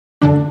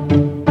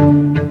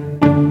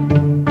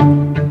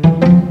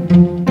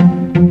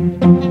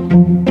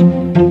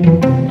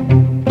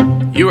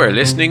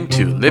listening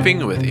to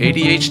Living with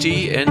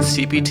ADHD and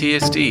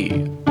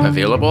CPTSD,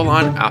 available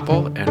on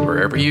Apple and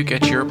wherever you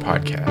get your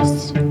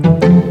podcasts.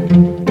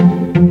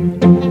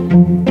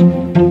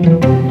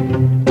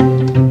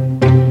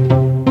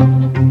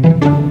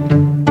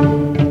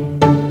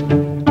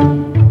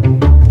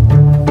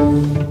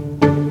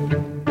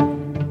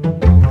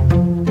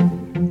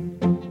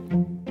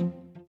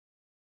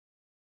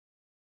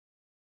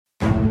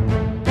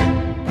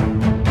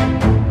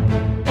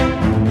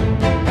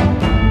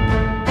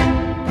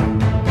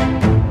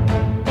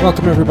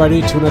 Welcome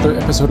everybody to another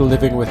episode of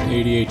Living with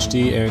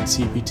ADHD and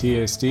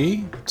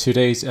CPTSD.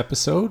 Today's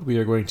episode we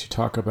are going to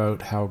talk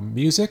about how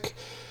music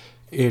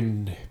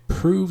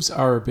improves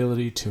our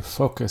ability to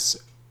focus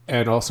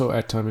and also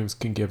at times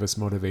can give us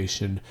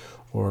motivation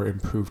or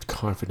improved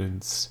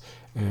confidence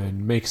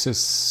and makes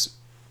us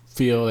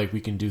feel like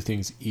we can do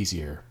things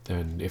easier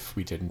than if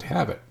we didn't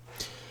have it.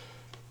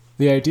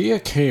 The idea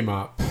came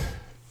up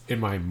in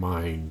my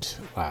mind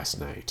last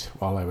night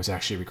while I was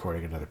actually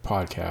recording another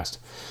podcast.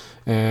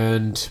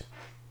 And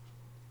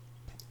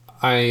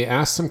I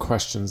asked some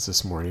questions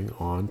this morning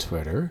on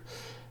Twitter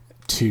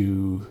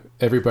to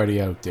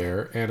everybody out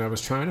there, and I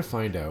was trying to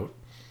find out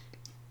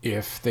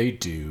if they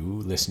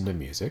do listen to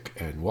music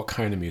and what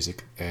kind of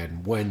music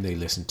and when they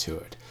listen to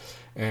it.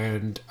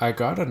 And I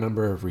got a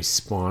number of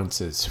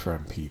responses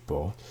from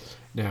people.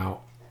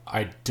 Now,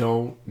 I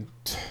don't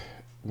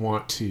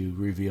want to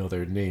reveal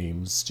their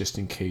names just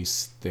in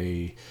case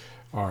they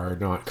are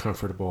not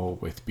comfortable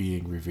with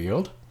being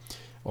revealed.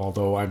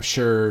 Although I'm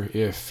sure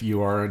if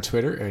you are on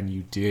Twitter and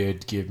you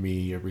did give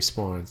me a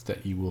response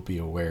that you will be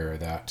aware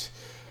that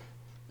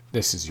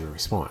this is your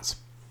response.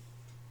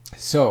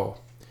 So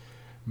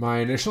my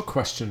initial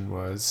question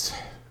was,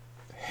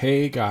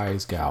 hey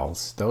guys,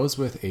 gals, those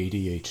with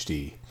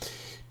ADHD,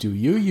 do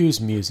you use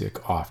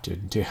music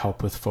often to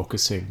help with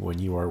focusing when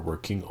you are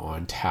working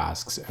on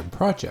tasks and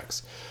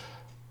projects?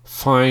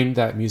 Find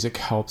that music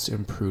helps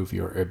improve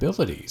your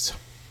abilities.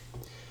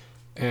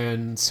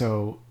 And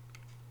so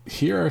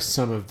here are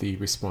some of the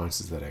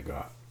responses that I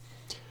got.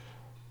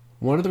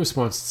 One of the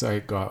responses I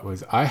got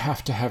was, I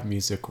have to have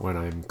music when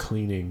I'm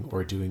cleaning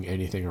or doing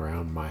anything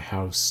around my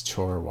house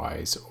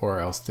chore-wise,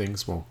 or else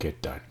things won't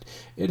get done.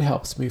 It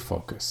helps me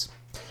focus.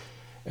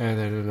 And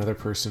then another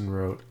person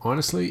wrote,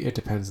 honestly, it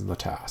depends on the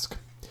task.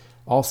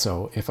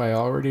 Also, if I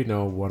already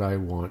know what I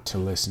want to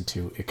listen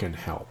to, it can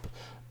help.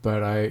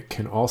 But I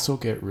can also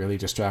get really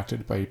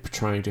distracted by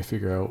trying to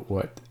figure out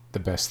what the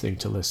best thing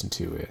to listen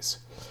to is.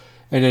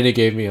 And then he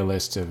gave me a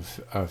list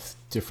of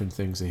different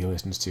things that he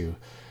listens to.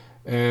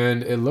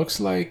 And it looks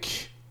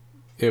like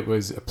it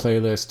was a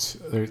playlist,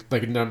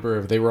 like a number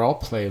of, they were all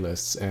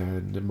playlists,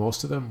 and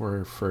most of them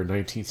were for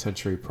 19th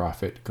century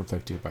prophet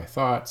conflicted by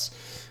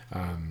thoughts,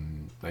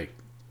 like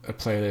a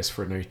playlist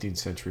for 19th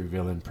century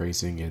villain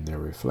praising in their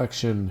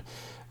reflection,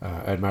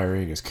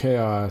 admiring his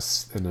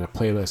chaos, and then a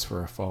playlist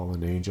for a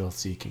fallen angel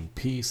seeking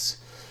peace,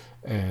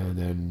 and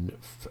then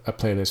a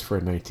playlist for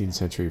a 19th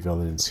century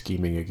villain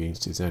scheming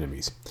against his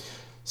enemies.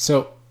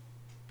 So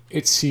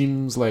it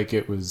seems like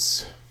it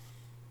was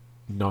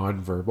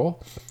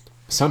non-verbal.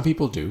 Some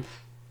people do.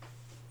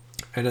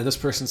 And then this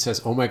person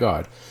says, oh my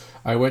God,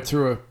 I went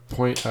through a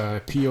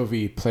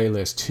POV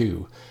playlist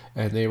too,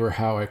 and they were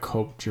how I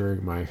coped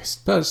during my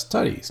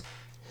studies.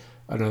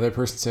 Another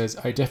person says,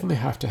 I definitely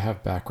have to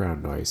have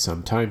background noise,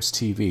 sometimes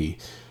TV,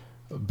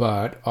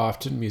 but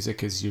often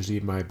music is usually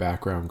my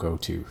background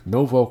go-to.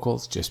 No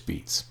vocals, just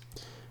beats.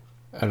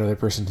 Another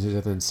person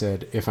then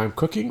said, if I'm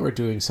cooking or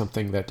doing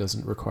something that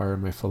doesn't require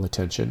my full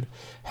attention,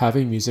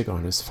 having music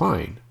on is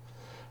fine.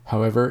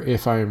 However,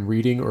 if I'm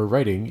reading or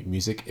writing,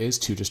 music is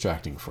too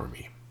distracting for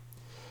me.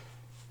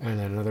 And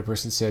then another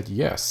person said,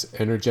 yes,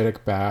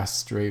 energetic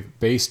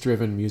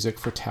bass-driven music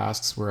for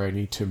tasks where I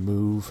need to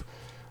move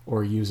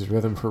or use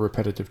rhythm for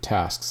repetitive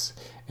tasks,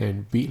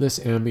 and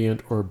beatless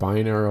ambient or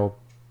binaural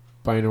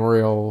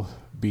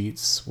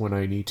beats when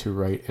I need to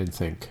write and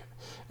think.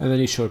 And then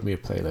he showed me a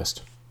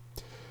playlist.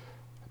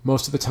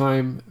 Most of the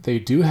time they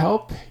do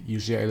help.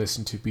 Usually I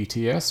listen to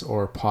BTS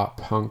or pop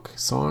punk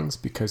songs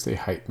because they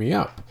hype me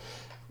up.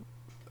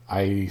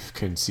 I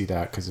can see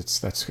that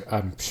because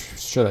I'm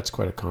sure that's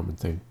quite a common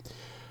thing.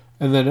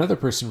 And then another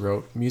person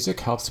wrote, music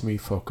helps me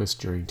focus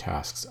during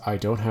tasks. I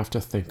don't have to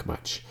think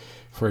much.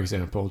 For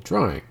example,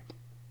 drawing.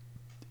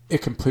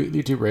 It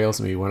completely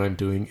derails me when I'm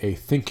doing a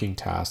thinking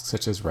task,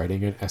 such as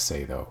writing an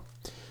essay though.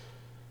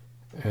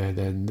 And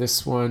then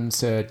this one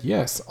said,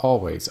 yes,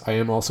 always. I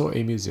am also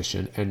a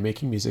musician, and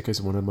making music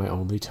is one of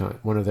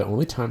the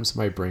only times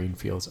my brain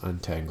feels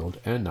untangled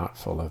and not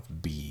full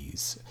of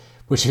bees,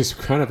 which is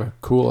kind of a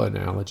cool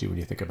analogy when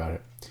you think about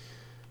it.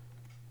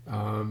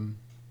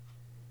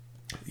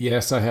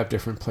 Yes, I have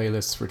different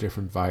playlists for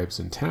different vibes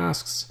and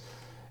tasks.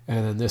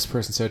 And then this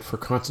person said, for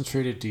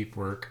concentrated deep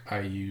work, I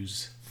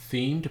use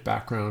themed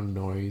background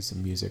noise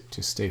and music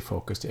to stay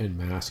focused and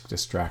mask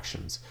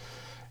distractions.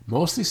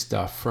 Mostly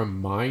stuff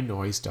from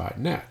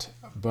mynoise.net,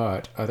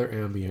 but other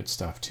ambient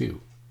stuff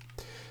too.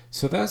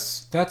 So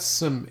that's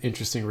some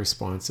interesting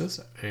responses,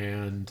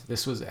 and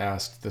this was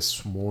asked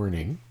this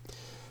morning.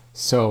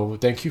 So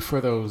thank you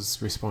for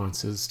those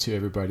responses to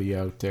everybody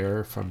out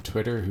there from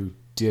Twitter who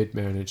did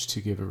manage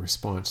to give a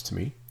response to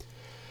me.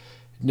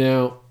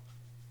 Now,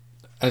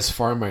 as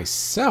for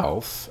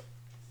myself,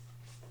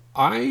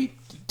 I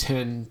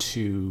tend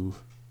to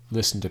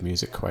listen to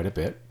music quite a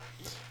bit.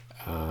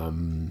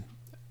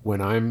 When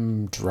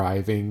I'm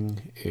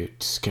driving,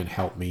 it can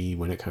help me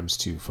when it comes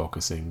to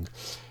focusing.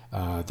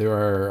 There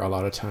are a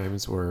lot of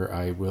times where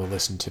I will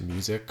listen to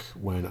music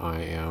when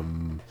I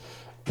am,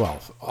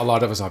 well, a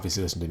lot of us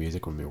obviously listen to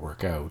music when we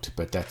work out,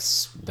 but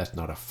that's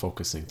not a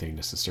focusing thing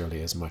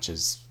necessarily as much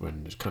as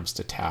when it comes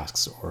to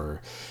tasks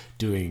or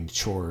doing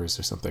chores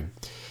or something.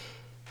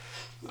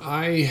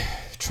 I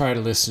try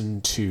to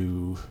listen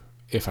to,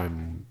 if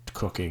I'm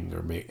cooking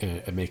or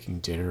making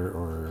dinner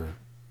or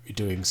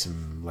doing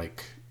some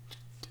like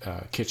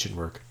kitchen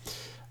work,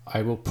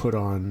 I will put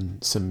on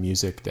some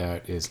music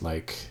that is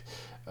like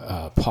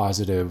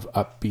positive,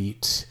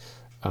 upbeat,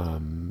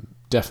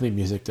 definitely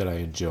music that I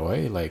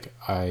enjoy. Like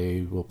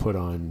I will put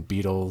on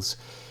Beatles.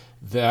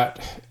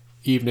 That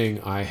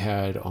evening I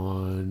had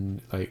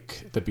on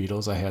like the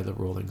Beatles, I had the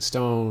Rolling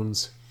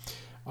Stones.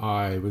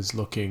 I was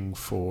looking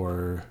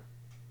for,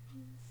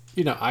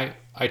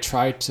 I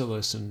tried to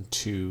listen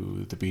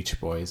to the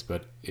Beach Boys,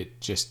 but it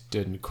just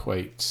didn't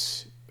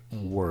quite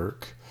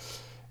work.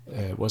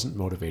 It wasn't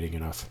motivating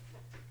enough.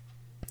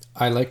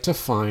 I like to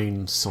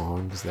find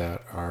songs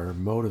that are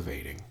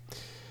motivating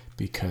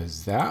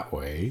because that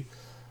way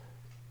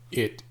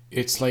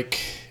it's like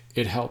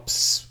it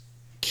helps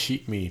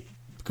keep me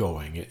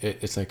going.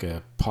 It's like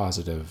a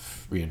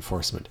positive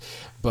reinforcement.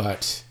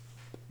 But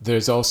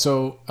there's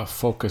also a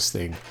focus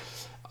thing.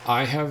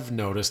 I have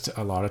noticed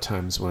a lot of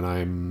times when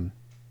I'm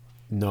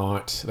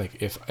not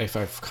like if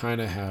I've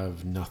kind of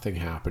have nothing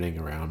happening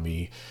around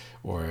me,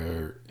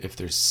 or if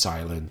there's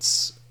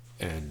silence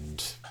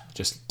and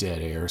just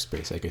dead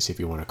airspace, I guess if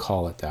you want to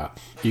call it that,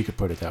 you could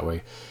put it that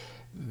way.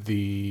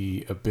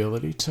 The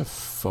ability to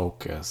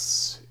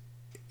focus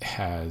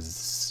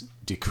has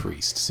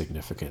decreased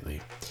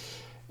significantly.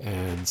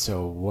 And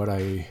so what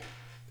I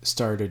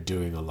started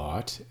doing a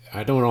lot,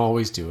 I don't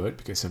always do it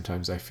because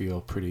sometimes I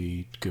feel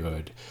pretty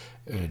good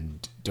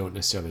and don't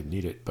necessarily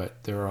need it,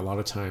 but there are a lot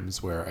of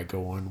times where I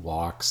go on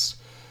walks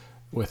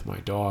with my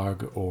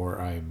dog,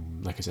 or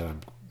I'm, like I said,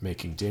 I'm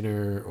making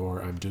dinner,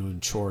 or I'm doing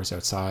chores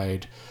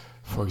outside.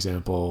 For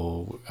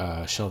example,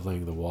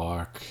 shoveling the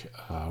walk,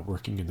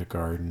 working in the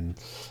garden,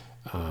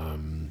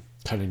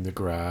 cutting the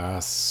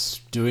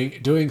grass,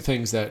 doing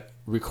things that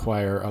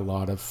require a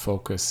lot of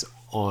focus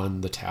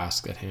on the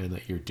task at hand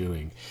that you're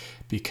doing,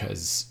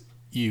 because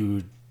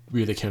you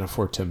really can't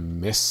afford to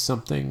miss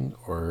something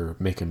or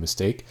make a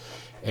mistake.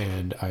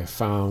 And I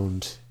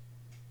found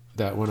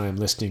that when I'm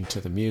listening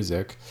to the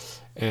music,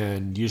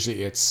 and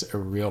usually it's a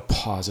real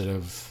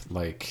positive,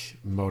 like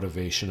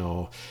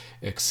motivational,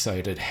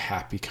 excited,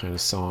 happy kind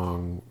of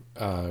song,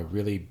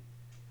 really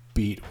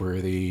beat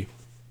worthy,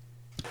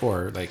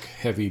 or like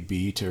heavy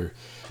beat, or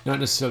not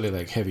necessarily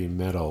like heavy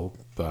metal,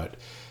 but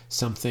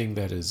something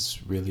that is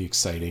really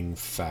exciting,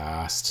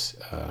 fast.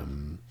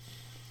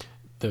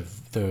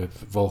 The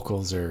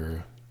vocals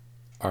are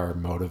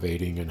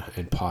motivating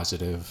and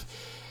positive.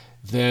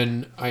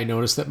 Then I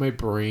noticed that my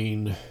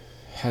brain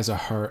has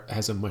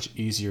a much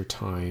easier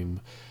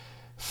time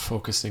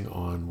focusing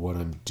on what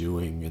I'm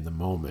doing in the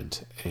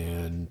moment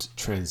and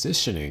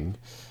transitioning,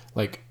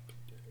 like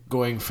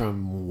going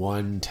from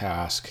one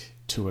task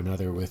to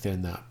another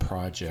within that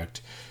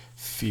project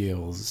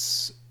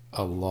feels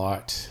a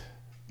lot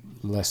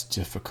less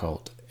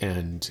difficult,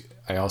 and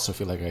I also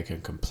feel like I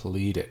can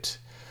complete it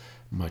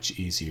much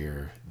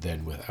easier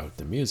than without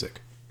the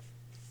music.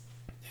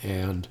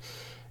 And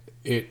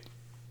it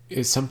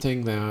is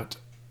something that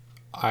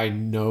I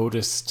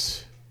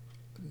noticed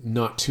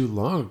not too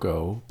long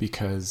ago,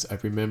 because I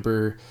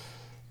remember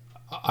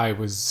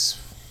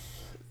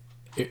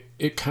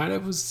it kind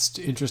of was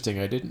interesting.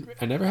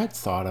 I never had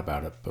thought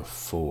about it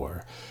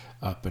before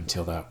up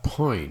until that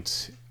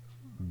point,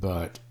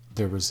 but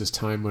there was this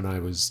time when I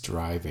was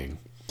driving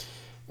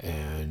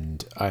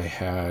and I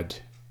had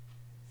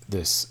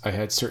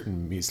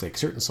certain music,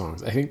 certain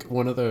songs. I think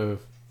one of the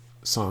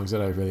songs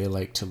that I really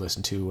like to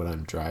listen to when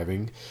I'm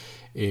driving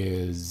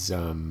is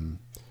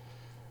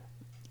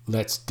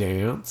Let's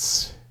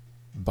Dance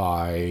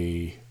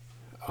by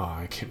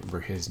I can't remember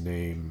his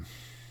name.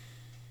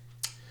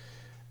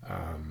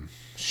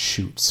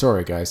 Shoot,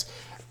 sorry guys.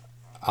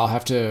 I'll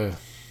have to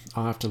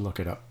look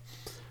it up.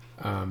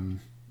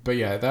 But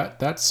yeah,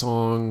 that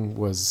song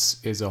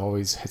is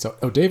always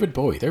David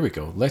Bowie. There we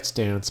go. Let's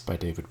Dance by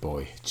David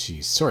Bowie.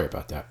 Jeez, sorry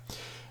about that.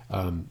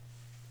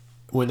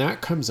 When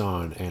that comes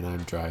on and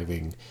I'm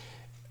driving,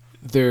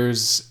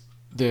 there's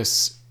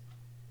this,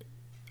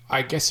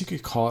 I guess you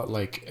could call it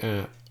like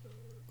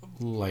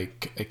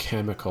a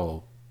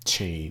chemical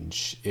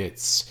change.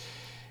 It's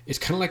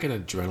kind of like an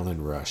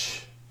adrenaline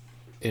rush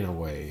in a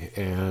way,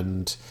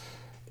 and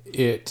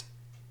it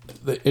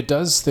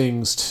does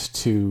things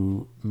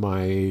to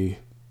my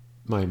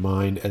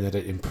mind, and that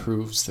it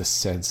improves the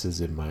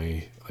senses in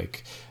my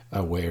like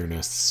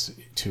awareness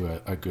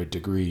to a good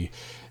degree.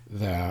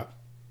 that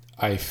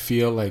I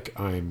feel like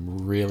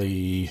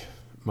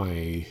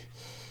my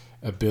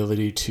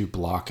ability to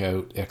block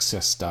out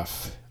excess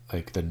stuff,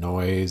 like the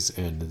noise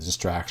and the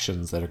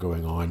distractions that are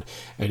going on,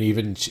 and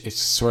even it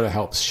sort of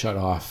helps shut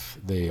off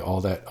all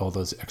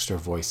those extra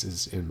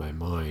voices in my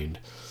mind,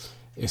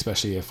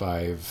 especially if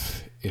I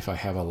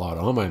have a lot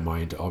on my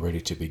mind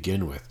already to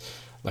begin with.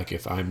 Like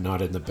if I'm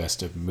not in the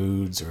best of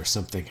moods, or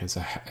something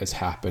has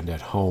happened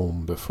at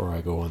home before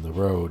I go on the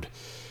road,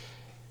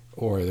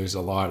 or there's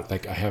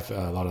I have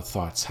a lot of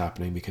thoughts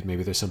happening because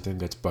maybe there's something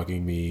that's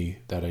bugging me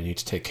that I need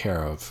to take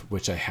care of,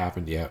 which I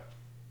haven't yet.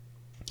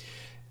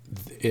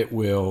 It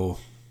will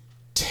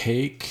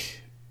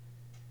take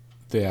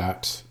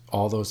that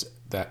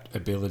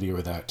ability,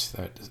 or that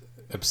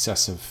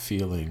obsessive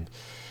feeling.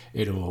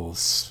 It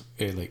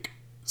like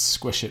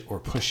squish it or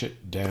push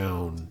it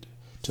down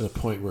to the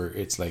point where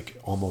it's like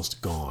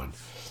almost gone.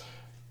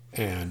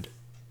 And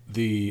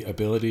the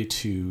ability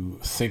to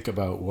think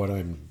about what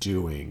I'm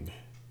doing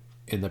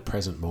in the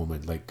present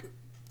moment, like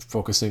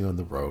focusing on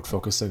the road,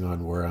 focusing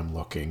on where I'm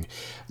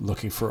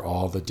looking for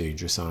all the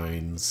danger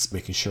signs,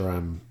 making sure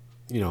I'm,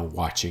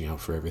 watching out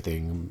for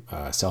everything,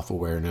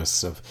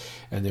 self-awareness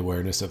and the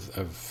awareness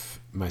of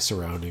my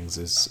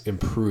surroundings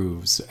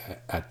improves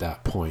at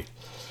that point.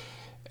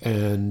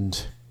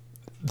 And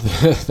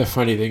the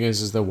funny thing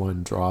is the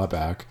one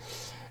drawback,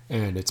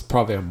 and it's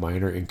probably a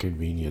minor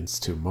inconvenience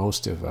to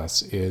most of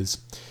us, is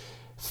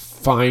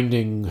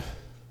finding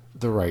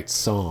the right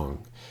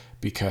song.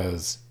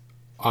 Because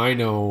I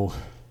know,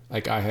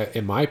 like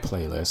in my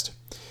playlist,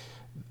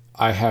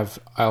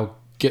 I'll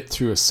get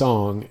through a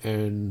song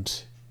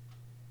and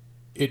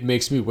it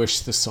makes me wish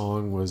the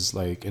song was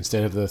like,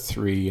 instead of the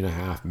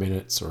 3.5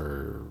 minutes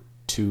or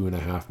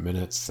 2.5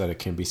 minutes that it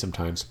can be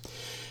sometimes,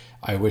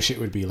 I wish it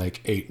would be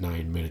like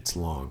 8-9 minutes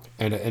long,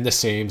 and the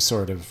same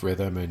sort of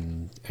rhythm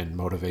and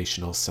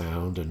motivational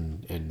sound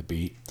and the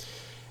beat.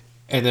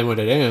 And then when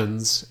it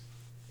ends,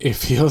 it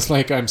feels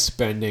like I'm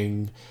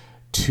spending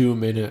 2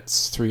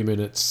 minutes, 3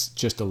 minutes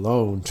just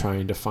alone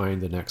trying to find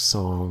the next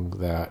song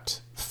that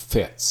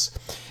fits.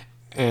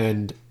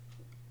 And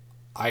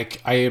I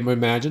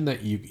imagine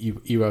that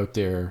you out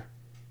there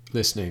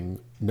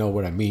listening know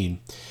what I mean,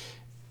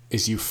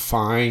 is you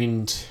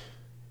find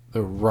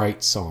the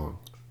right song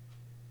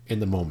in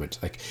the moment.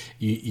 Like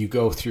you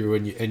go through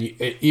and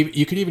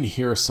you could even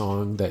hear a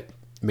song that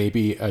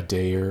maybe a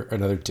day or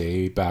another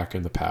day back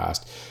in the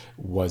past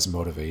was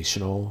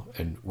motivational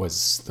and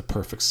was the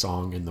perfect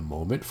song in the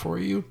moment for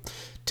you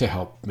to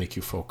help make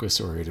you focus,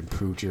 or it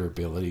improved your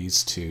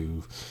abilities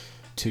to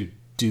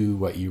do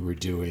what you were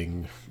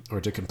doing, or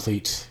to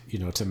complete,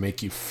 to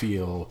make you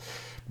feel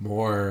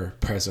more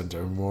present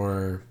or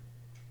more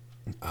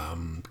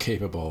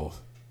capable.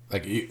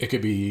 Like it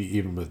could be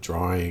even with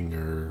drawing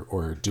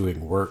or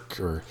doing work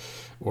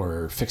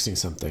or fixing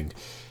something,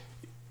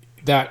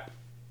 that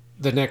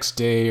the next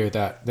day or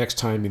that next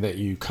time that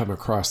you come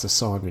across the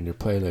song in your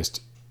playlist,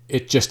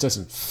 it just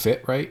doesn't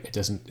fit right. It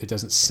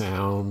doesn't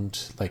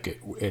sound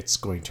like it's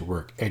going to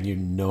work, and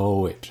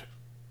it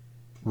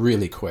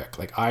really quick.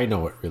 Like I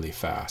know it really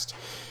fast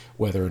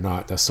whether or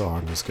not the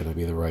song is going to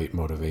be the right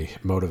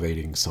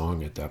motivating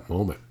song at that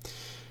moment.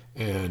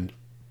 And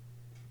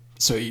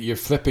so you're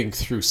flipping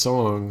through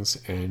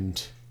songs,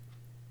 and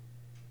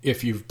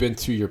if you've been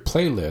through your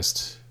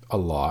playlist a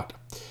lot,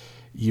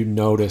 you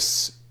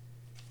notice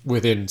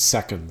within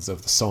seconds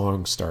of the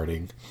song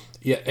starting,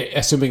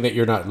 assuming that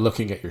you're not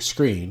looking at your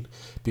screen,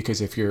 because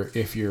if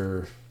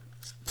your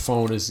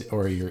phone is,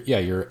 or your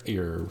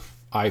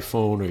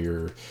iPhone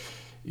or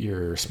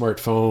your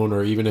smartphone,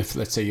 or even if,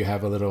 let's say, you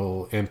have a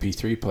little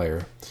MP3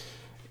 player,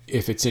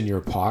 if it's in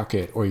your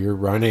pocket, or you're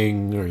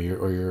running, or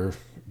you're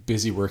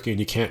busy working,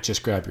 you can't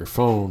just grab your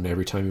phone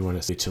every time you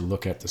want to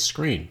look at the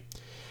screen.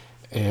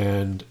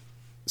 And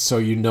so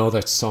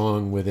that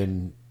song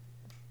within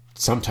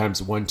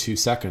sometimes 1-2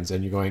 seconds,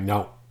 and you're going,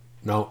 no,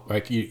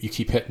 like you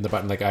keep hitting the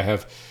button. Like I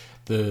have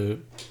the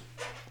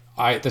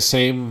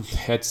same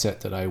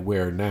headset that I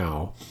wear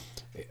now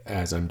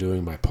as I'm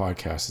doing my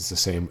podcast is the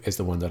same as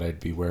the one that I'd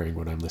be wearing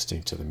when I'm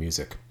listening to the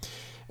music.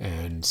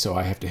 And so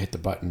I have to hit the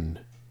button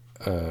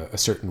a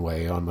certain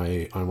way on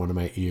one of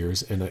my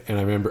ears. And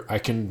I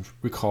can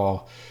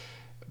recall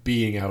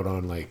being out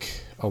on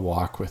like a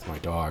walk with my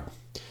dog,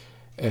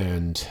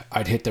 and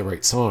I'd hit the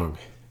right song,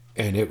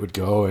 and it would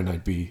go, and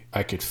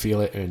I could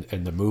feel it,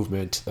 and the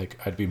movement, like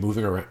I'd be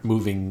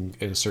moving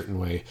in a certain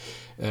way,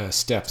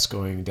 steps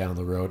going down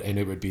the road, and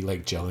it would be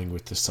like gelling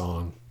with the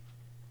song,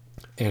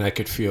 and I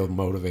could feel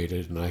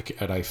motivated,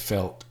 and I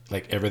felt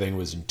like everything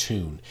was in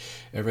tune,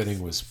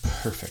 everything was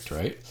perfect,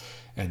 right?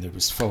 And there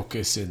was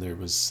focus, and there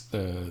was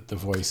the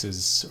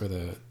voices, or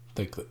the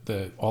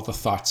all the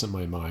thoughts in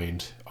my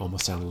mind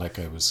almost sounded like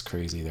I was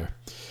crazy there.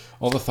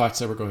 All the thoughts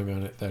that were going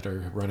on, that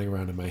are running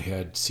around in my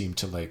head, seemed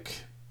to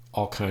like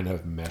all kind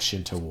of mesh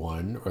into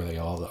one, or they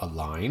all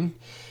align.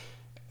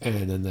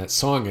 And then that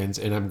song ends,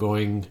 and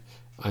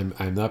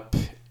I'm up.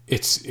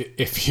 It's,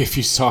 if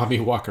you saw me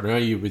walking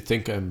around, you would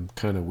think I'm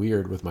kind of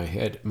weird with my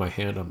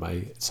hand on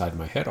my side of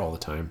my head all the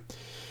time.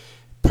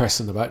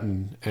 pressing the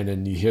button, and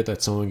then you hear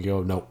that song, you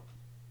go, nope.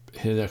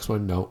 Hit the next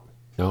one, no,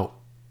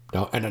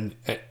 and then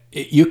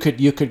you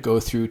could go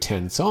through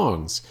 10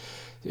 songs,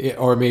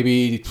 or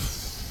maybe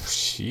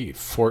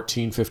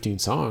 14, 15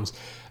 songs,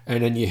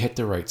 and then you hit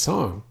the right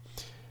song,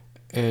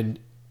 and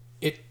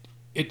it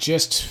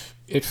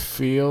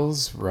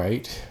feels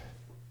right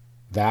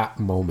that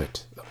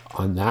moment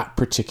on that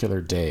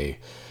particular day,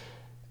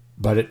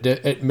 but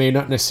it may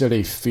not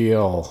necessarily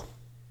feel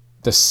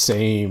the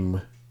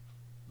same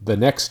the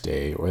next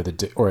day or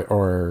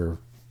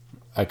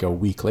like a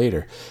week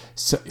later.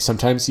 So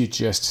sometimes it's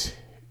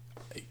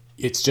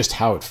just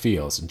how it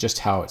feels and just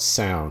how it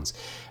sounds,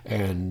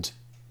 and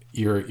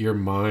your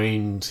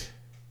mind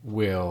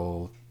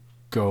will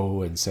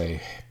go and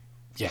say,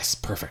 yes,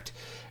 perfect,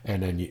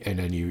 and then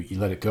you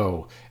let it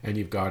go, and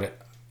you've got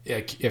it.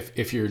 Like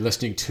if you're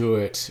listening to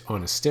it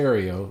on a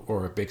stereo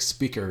or a big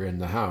speaker in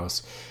the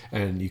house,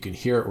 and you can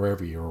hear it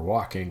wherever you're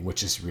walking,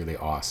 which is really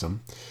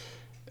awesome,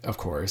 of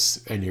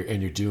course, and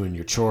you're doing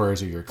your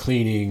chores, or you're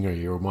cleaning, or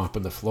you're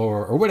mopping the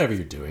floor, or whatever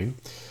you're doing,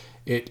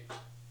 it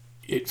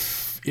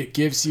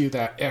gives you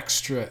that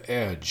extra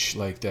edge,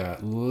 like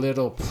that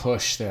little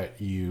push that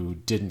you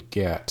didn't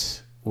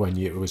get when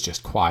it was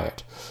just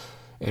quiet.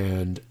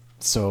 And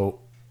so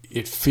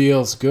it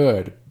feels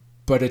good,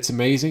 but it's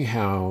amazing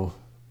how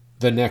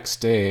the next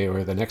day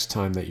or the next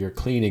time that you're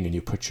cleaning and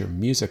you put your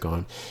music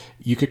on,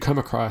 you could come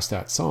across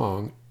that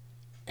song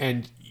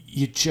and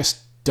you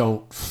just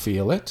don't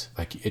feel it.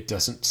 Like, it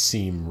doesn't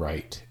seem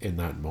right in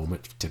that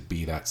moment to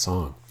be that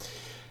song.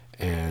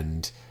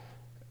 And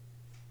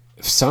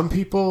some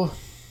people,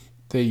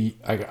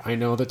 I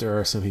know that there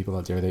are some people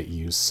out there that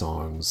use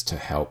songs to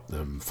help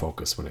them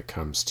focus when it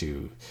comes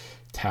to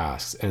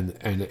tasks, and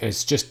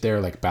it's just there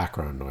like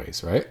background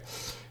noise, right?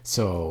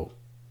 So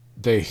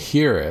they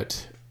hear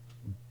it,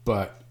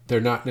 but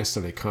they're not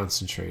necessarily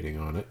concentrating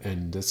on it.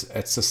 And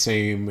it's the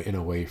same in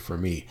a way for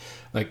me.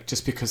 Like,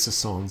 just because the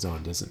song's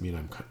on doesn't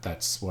mean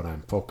that's what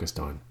I'm focused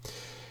on.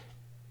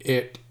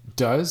 It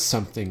does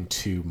something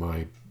to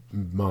my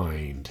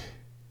mind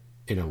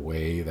in a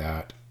way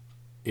that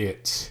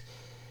it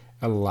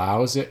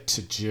allows it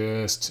to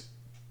just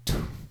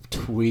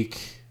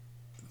tweak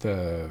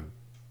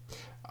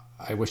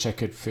I wish I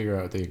could figure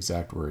out the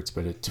exact words,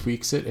 but it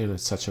tweaks it in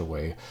such a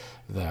way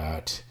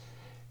that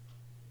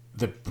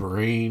the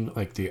brain,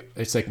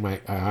 it's like my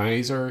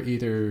eyes are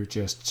either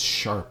just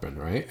sharpened,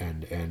 right?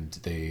 And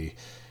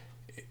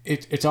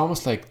it's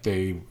almost like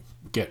they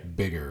get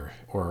bigger,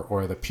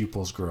 or the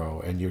pupils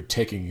grow, and you're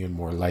taking in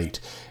more light,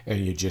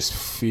 and you just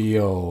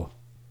feel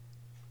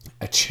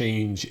a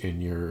change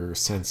in your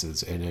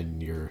senses, and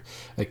in your,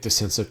 like, the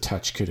sense of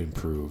touch could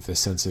improve, the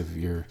sense of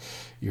your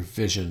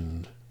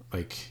vision,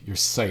 like your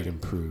sight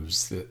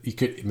improves, you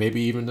could maybe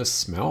even the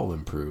smell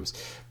improves,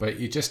 but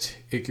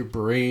your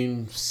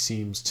brain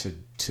seems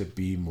to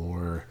be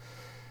more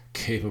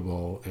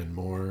capable and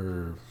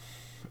more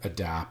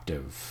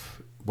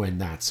adaptive when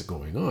that's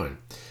going on.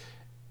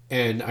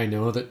 And I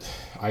know that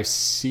I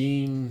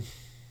think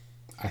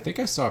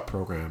I saw a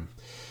program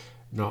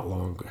not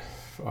long,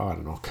 I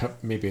don't know,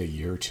 maybe a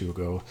year or two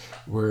ago,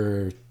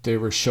 where they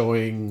were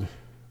showing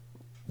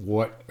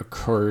what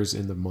occurs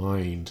in the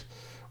mind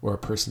or a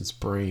person's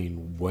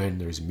brain when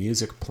there's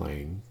music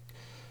playing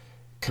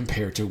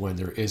compared to when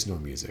there is no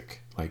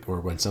music, or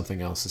when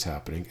something else is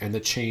happening, and the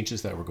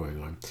changes that were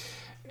going on.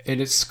 And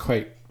it's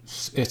quite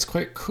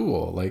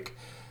cool. Like,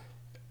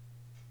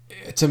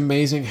 it's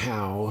amazing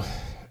how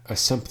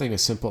something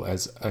as simple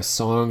as a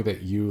song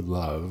that you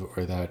love,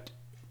 or that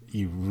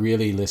you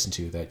really listen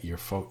to,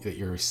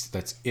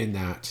 that's in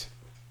that,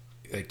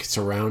 like,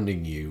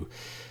 surrounding you,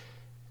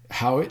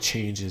 how it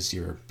changes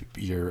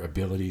your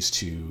abilities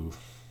to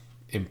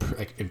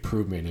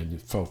improvement in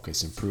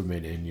focus,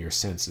 improvement in your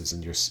senses,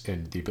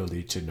 and the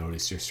ability to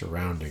notice your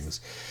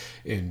surroundings,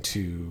 and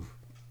to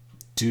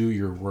do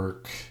your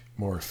work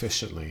more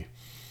efficiently.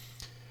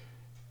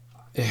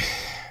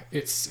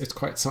 It's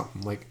quite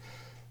something. Like,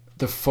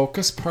 the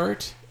focus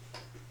part.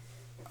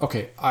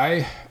 Okay,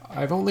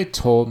 I've only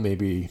told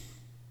maybe,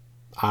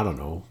 I don't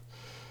know,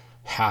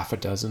 half a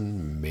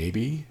dozen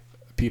maybe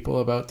people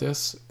about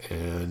this,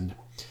 and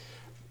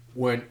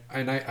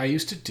I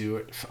used to do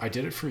it. I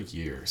did it for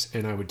years,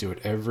 and I would do it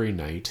every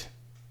night,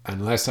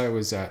 unless I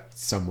was at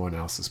someone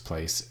else's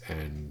place,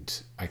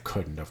 and I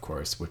couldn't, of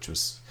course, which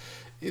was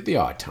the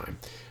odd time.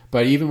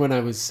 But even when I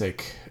was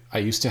I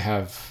used to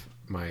have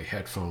my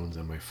headphones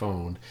on my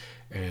phone,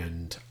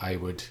 and I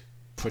would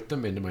put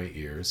them into my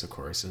ears, of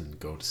course, and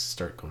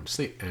start going to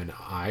sleep. And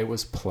I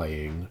was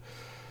playing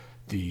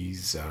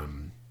these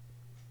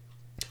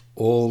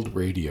old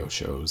radio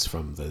shows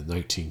from the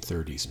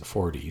 1930s and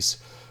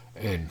 40s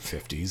and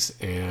 50s,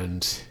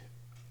 and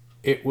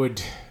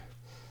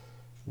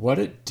what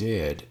it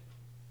did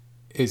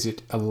is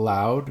it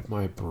allowed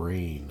my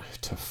brain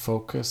to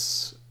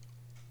focus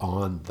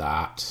on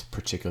that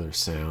particular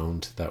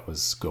sound that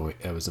was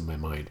in my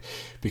mind.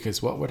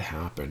 Because what would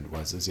happen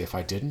is if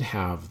I didn't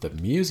have the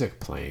music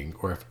playing,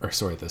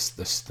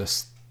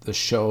 the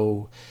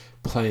show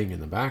playing in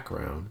the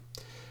background,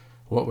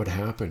 what would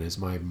happen is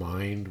my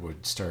mind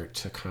would start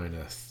to kind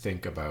of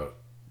think about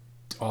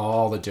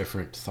all the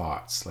different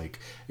thoughts. Like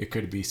it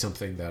could be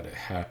something that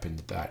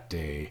happened that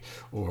day,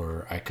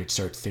 or I could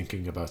start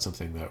thinking about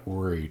something that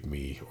worried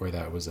me or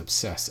that I was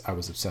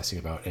obsessing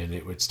about, and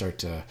it would start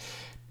to,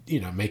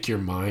 make your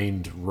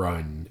mind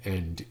run,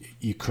 and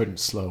you couldn't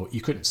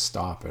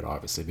stop it,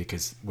 obviously,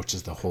 which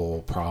is the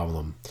whole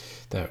problem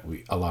that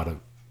we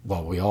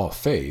all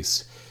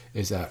face,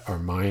 is that our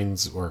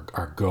minds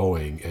are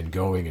going and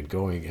going and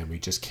going, and we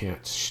just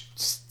can't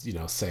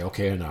say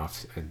okay,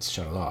 enough, and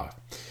shut it off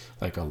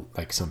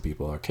like some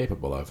people are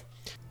capable of.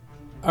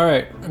 All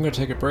right, I'm going to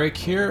take a break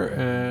here,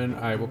 and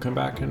I will come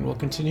back and we'll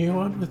continue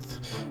on with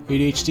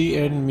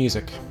ADHD and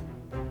music.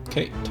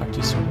 Okay, talk to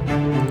you soon.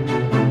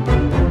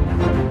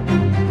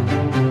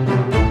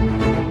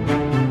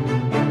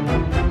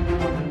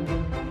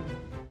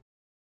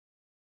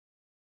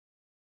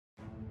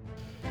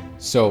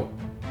 So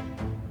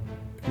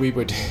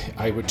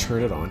I would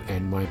turn it on,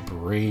 and my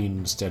brain,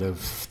 instead of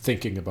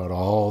thinking about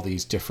all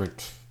these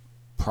different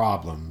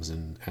problems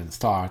and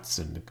thoughts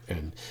and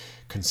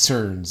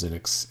concerns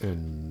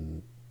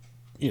and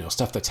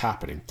stuff that's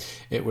happening,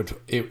 it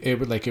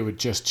would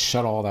just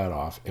shut all that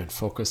off and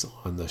focus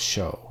on the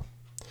show.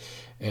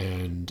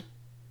 And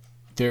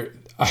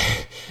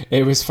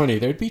it was funny.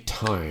 There'd be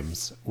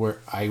times where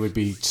I would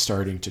be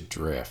starting to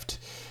drift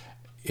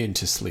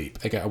into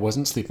sleep. Like I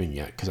wasn't sleeping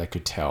yet because I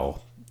could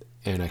tell,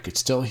 and I could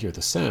still hear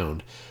the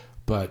sound,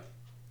 but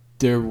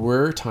there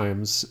were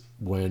times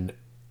when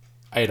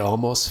it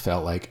almost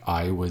felt like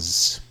I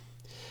was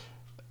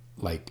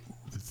like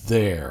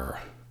there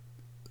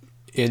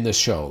in the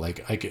show,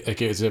 like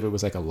as if it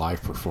was like a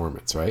live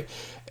performance, right?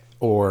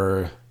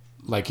 Or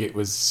like it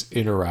was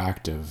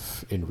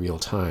interactive in real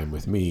time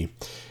with me.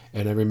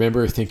 And I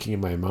remember thinking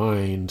in my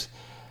mind,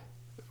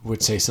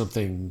 would say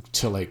something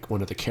to like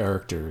one of the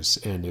characters,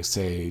 and they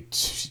say,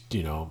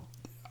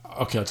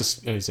 okay, I'll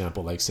just an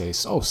example, like say,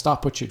 oh,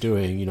 stop what you're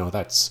doing,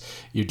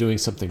 you're doing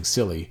something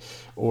silly,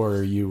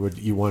 or you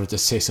wanted to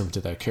say something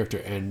to that character.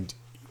 And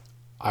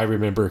I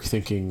remember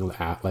thinking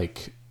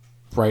like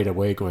right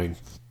away, going,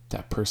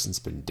 that person's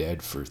been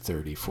dead for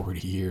 30,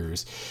 40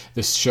 years.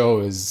 This show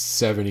is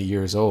 70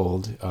 years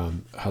old.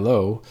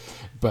 Hello.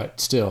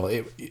 But still,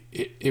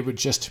 it would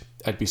just,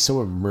 I'd be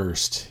so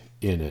immersed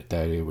in it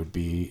that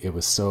it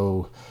was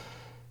so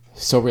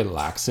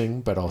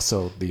relaxing, but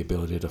also the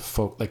ability to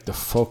the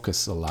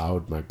focus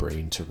allowed my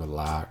brain to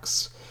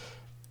relax.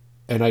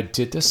 And I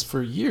did this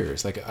for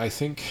years. Like, I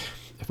think,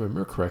 if I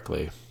remember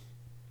correctly,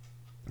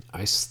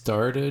 I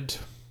started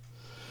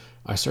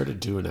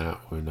doing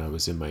that when I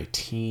was in my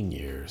teen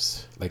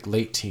years, like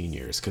late teen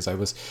years, because I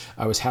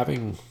was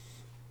having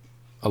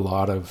a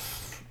lot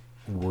of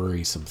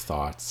worrisome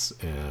thoughts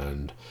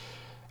and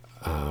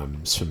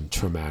some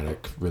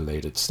traumatic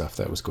related stuff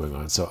that was going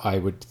on. So I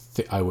would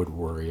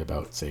worry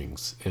about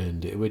things,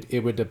 and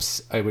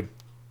I would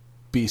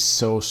be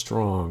so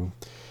strong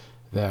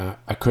that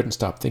I couldn't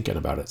stop thinking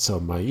about it. So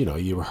my,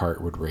 your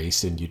heart would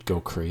race and you'd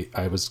go crazy.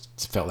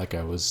 Felt like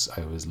I was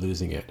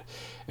losing it,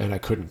 and I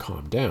couldn't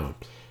calm down.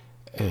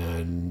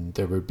 And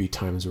there would be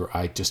times where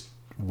I just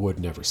would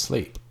never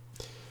sleep.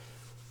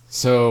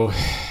 So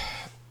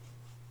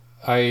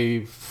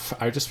I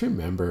just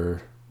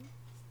remember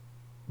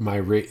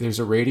there's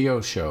a radio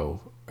station,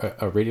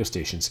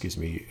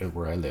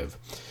 where I live,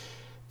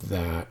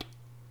 that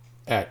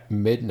at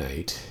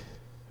midnight,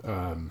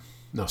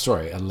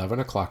 11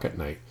 o'clock at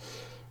night,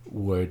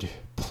 would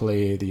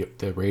play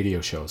the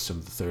radio shows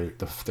from the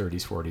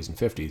 30s, 40s, and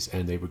 50s,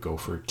 and they would go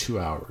for 2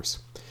 hours.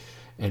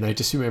 And I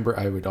just remember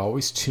I would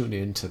always tune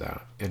into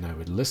that, and I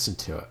would listen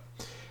to it.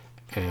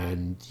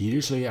 And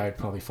usually I'd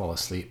probably fall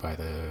asleep by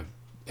the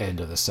end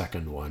of the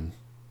second one,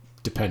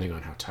 depending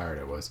on how tired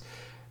I was.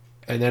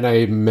 And then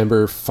I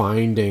remember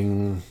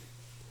finding,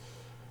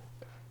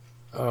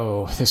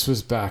 this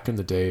was back in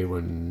the day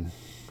when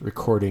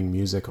recording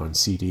music on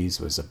CDs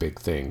was a big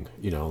thing,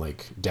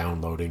 like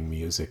downloading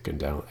music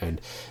and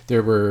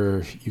there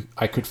were,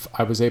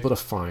 I was able to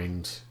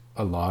find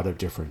a lot of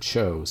different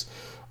shows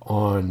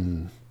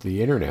on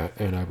the internet,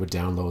 and I would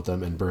download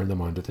them and burn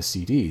them onto the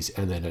CDs.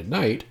 And then at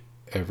night,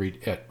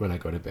 when I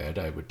go to bed,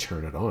 I would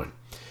turn it on,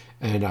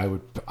 and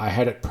I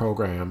had it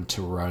programmed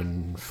to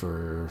run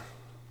for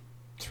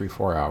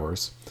 3-4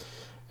 hours,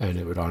 and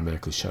it would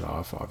automatically shut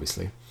off,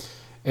 obviously.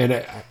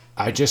 And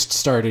I just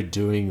started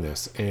doing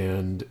this,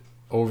 and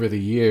over the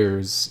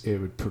years it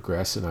would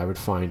progress, and I would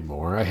find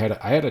more. I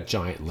had a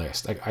giant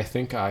list. Like, I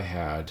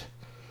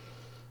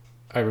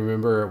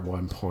remember at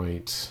one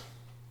point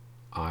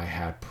I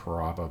had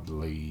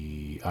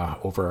probably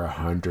over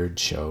 100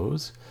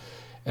 shows,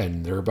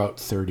 and they're about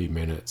 30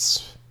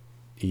 minutes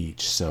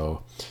each.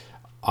 So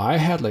I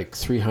had like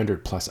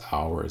 300 plus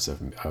hours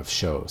of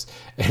shows.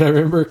 And I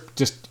remember,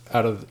 just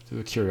out of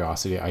the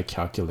curiosity, I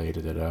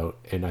calculated it out,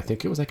 and I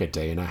think it was like a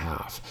day and a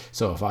half.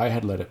 So if I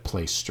had let it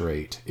play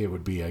straight, it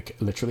would be like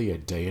literally a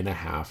day and a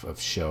half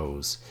of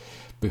shows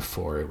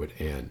before it would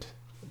end,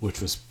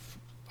 which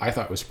I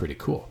thought was pretty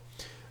cool.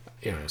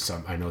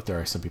 I know there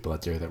are some people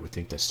out there that would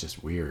think that's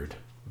just weird,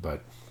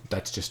 but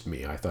that's just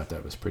me. I thought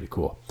that was pretty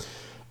cool.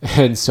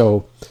 And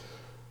so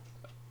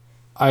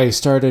I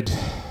started,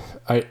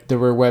 there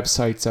were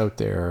websites out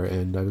there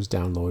and I was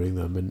downloading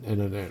them. And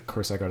then of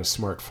course I got a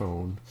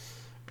smartphone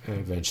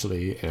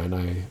eventually, and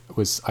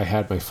I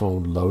had my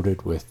phone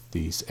loaded with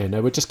these, and I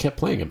would just kept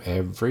playing them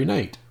every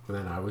night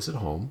when I was at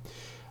home.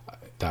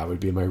 That would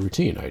be my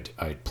routine.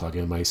 I'd plug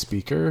in my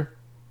speaker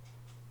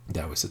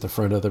that was at the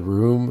front of the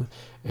room,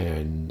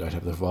 and I'd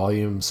have the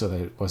volume so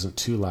that it wasn't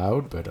too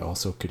loud, but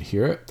also could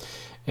hear it.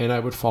 And I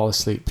would fall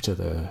asleep to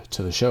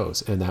the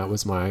shows, and that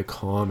was my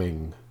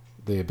calming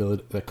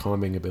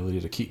ability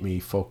to keep me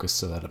focused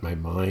so that my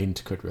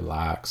mind could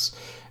relax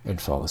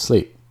and fall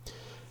asleep.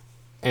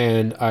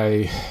 And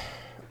I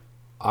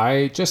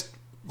just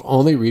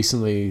only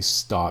recently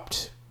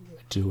stopped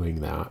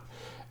doing that,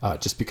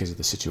 just because of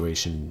the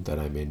situation that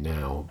I'm in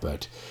now.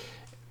 But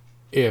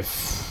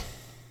if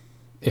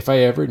I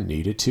ever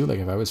needed to, like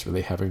if I was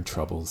really having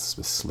troubles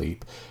with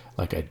sleep,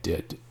 like I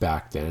did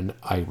back then,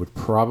 I would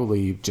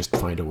probably just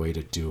find a way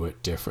to do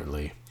it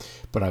differently.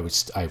 But I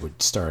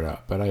would start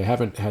up. But I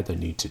haven't had the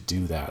need to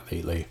do that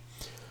lately.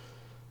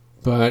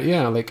 But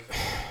yeah, like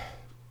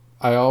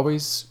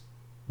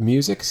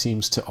music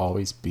seems to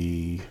always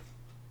be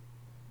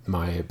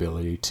my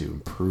ability to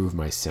improve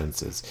my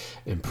senses,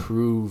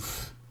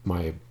 improve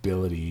my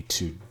ability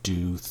to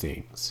do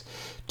things,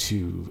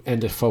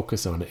 and to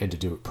focus on it and to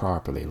do it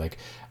properly. Like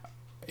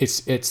it's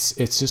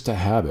just a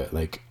habit.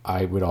 Like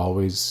I would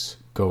always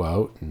go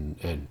out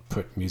and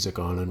put music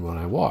on, and when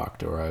I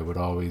walked, or I would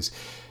always,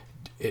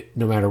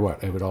 no matter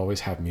what, I would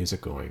always have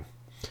music going.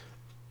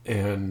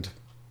 And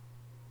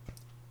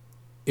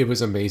it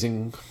was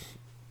amazing.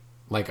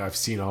 Like I've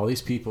seen all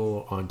these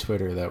people on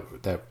Twitter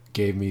that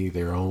gave me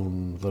their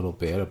own little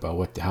bit about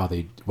what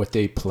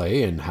they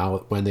play and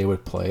when they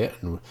would play it,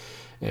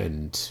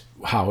 and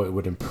how it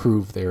would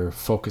improve their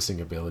focusing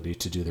ability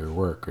to do their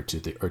work or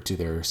to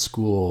their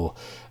school,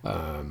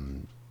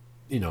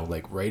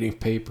 like writing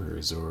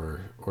papers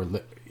or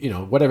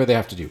whatever they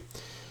have to do.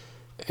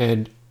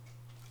 And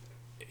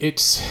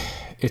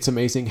it's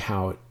amazing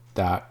how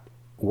that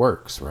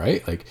works,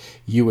 right? Like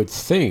you would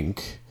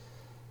think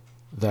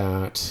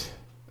that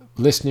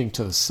listening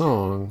to the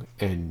song,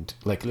 and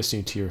like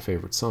listening to your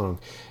favorite song,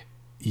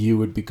 you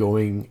would be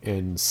going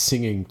and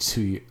singing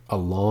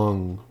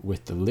along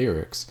with the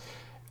lyrics,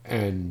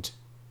 and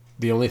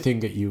the only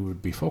thing that you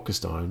would be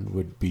focused on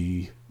would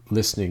be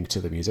listening to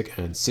the music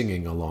and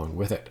singing along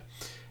with it,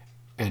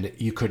 and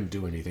you couldn't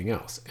do anything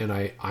else. And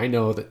I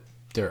know that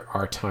there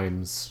are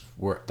times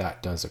where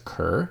that does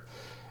occur,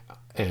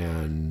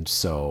 and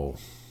so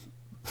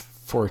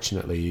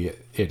fortunately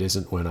it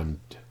isn't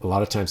a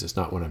lot of times it's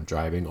not when I'm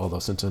driving, although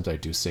sometimes I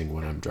do sing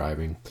when I'm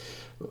driving.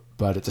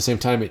 But at the same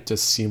time, it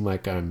does seem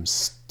like I'm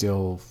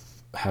still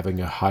having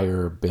a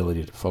higher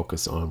ability to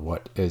focus on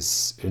what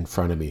is in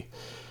front of me.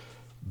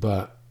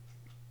 But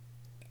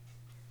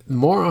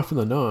more often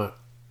than not,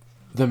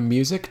 the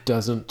music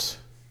does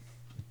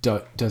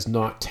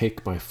not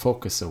take my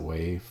focus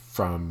away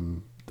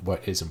from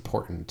what is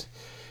important.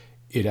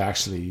 It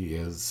actually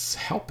is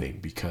helping,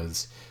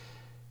 because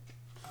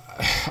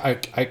I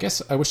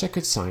guess I wish I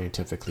could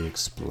scientifically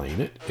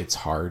explain it. It's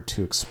hard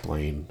to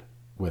explain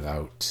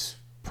without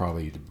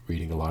probably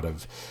reading a lot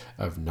of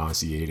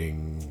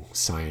nauseating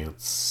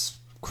science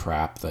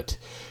crap that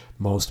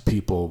most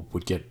people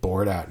would get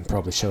bored at and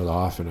probably shut it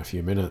off in a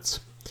few minutes.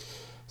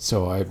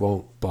 So I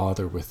won't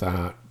bother with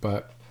that.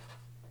 But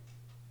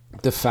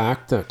the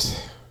fact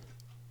that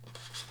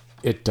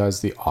it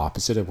does the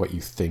opposite of what you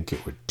think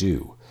it would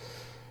do,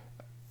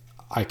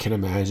 I can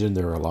imagine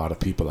there are a lot of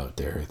people out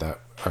there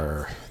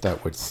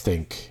that would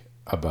think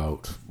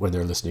about, when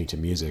they're listening to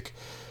music,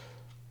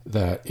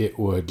 that it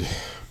wouldn't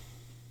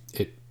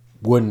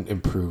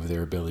improve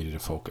their ability to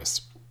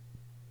focus.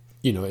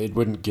 It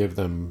wouldn't give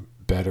them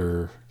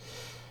better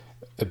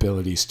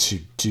abilities to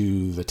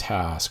do the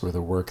task or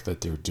the work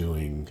that they're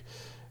doing,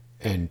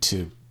 and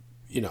to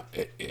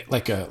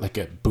like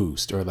a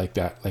boost, or like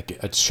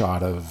a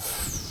shot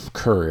of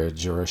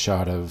courage or a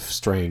shot of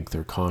strength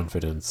or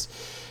confidence.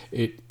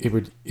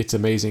 It's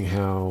amazing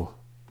how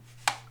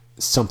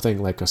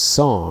something like a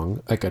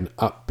song, like an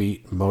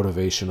upbeat,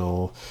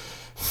 motivational,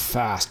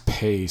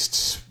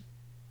 fast-paced,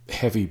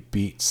 heavy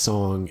beat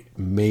song,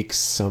 makes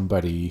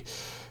somebody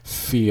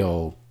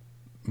feel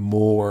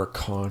more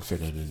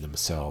confident in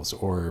themselves,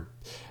 or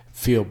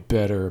feel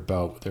better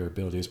about their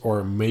abilities,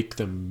 or make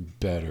them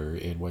better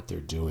in what they're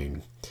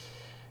doing.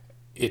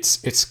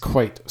 It's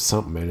quite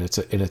something, and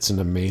it's an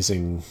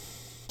amazing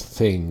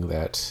thing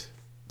that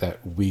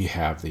we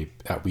have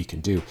that we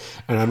can do.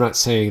 And I'm not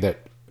saying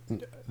that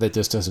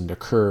this doesn't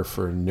occur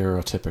for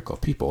neurotypical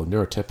people.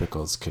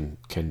 Neurotypicals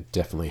can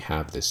definitely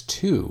have this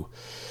too.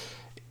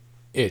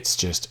 It's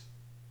just,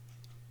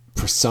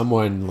 for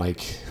someone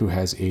like who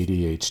has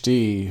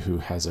ADHD, who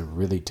has a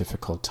really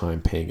difficult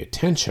time paying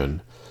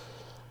attention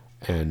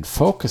and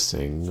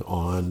focusing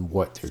on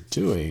what they're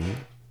doing,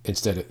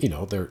 instead of,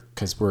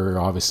 because we're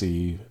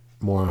obviously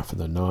more often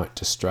than not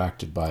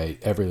distracted by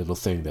every little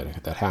thing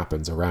that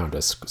happens around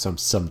us. Some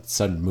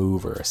sudden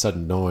move or a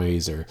sudden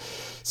noise, or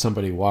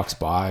somebody walks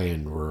by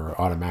and we're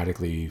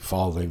automatically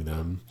following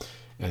them.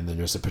 And then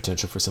there's a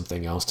potential for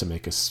something else to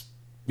make us,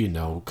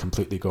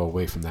 completely go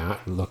away from that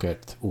and look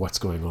at what's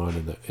going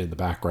on in the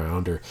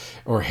background,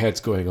 or heads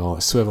going all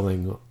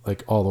swiveling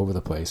like all over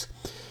the place.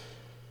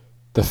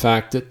 The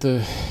fact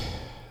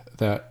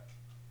that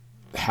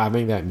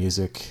having that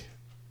music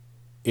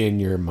in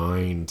your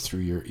mind through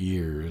your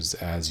ears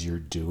as you're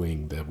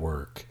doing the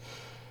work,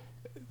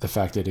 the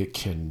fact that it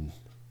can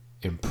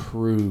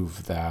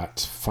improve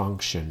that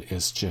function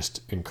is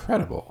just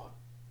incredible.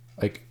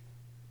 Like,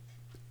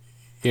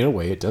 in a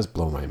way, it does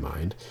blow my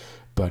mind,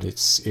 but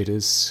it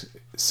is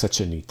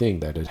such a neat thing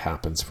that it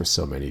happens for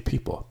so many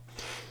people.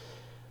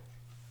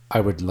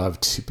 I would love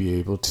to be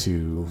able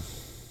to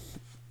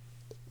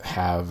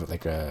have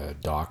like a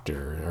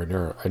doctor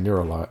or a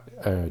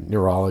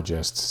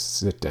neurologist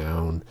sit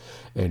down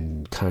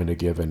and kind of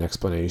give an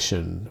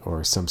explanation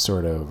or some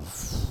sort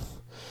of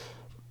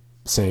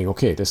saying,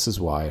 okay, this is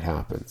why it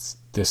happens.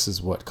 This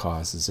is what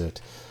causes it.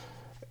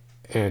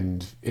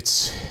 And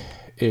it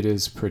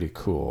is pretty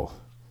cool.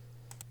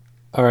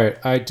 All right,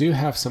 I do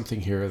have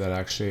something here that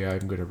actually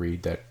I'm going to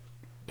read that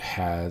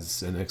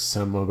has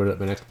some bit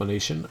of an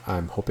explanation.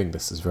 I'm hoping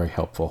this is very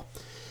helpful.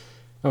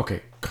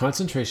 Okay,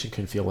 concentration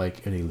can feel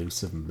like an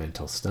elusive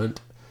mental stunt.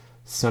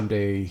 Some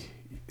days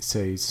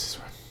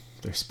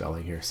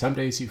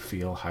you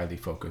feel highly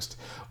focused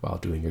while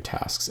doing your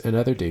tasks, and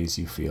other days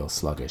you feel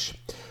sluggish,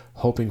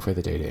 hoping for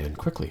the day to end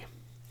quickly.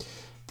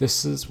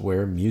 This is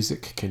where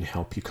music can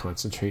help you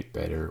concentrate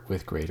better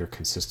with greater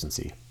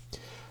consistency.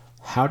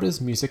 How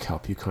does music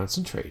help you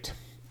concentrate?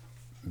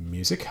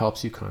 Music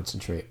helps you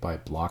concentrate by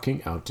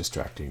blocking out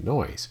distracting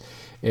noise.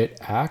 It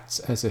acts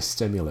as a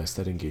stimulus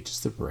that engages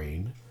the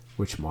brain,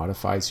 which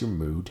modifies your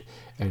mood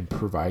and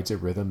provides a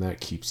rhythm that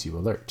keeps you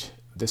alert.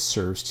 This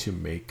serves to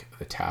make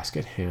the task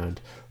at hand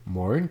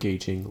more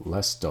engaging,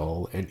 less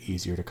dull, and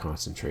easier to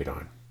concentrate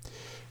on.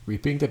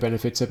 Reaping the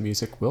benefits of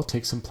music will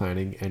take some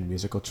planning and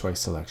musical choice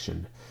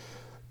selection.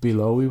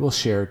 Below, we will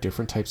share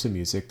different types of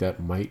music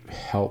that might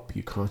help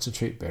you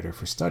concentrate better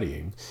for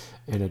studying,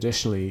 and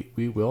additionally,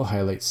 we will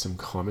highlight some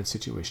common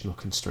situational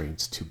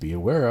constraints to be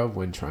aware of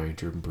when trying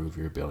to improve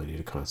your ability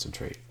to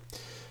concentrate.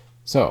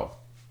 So,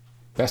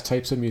 best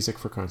types of music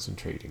for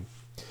concentrating.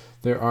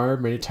 There are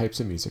many types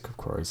of music, of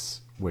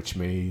course, which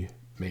may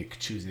make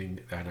choosing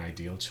an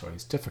ideal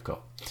choice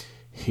difficult.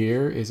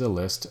 Here is a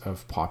list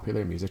of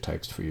popular music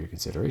types for your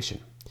consideration.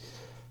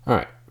 All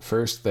right,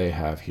 first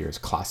here's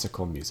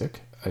classical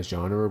music, a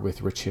genre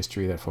with rich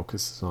history that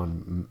focuses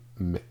on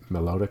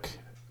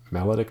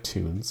melodic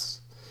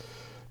tunes.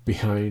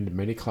 Behind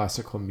many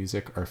classical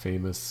music are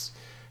famous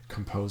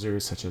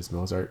composers such as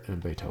Mozart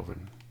and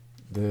Beethoven.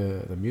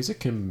 The music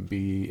can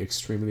be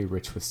extremely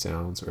rich with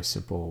sounds or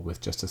simple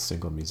with just a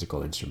single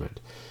musical instrument.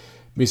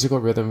 Musical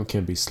rhythm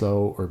can be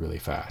slow or really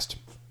fast.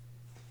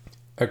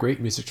 A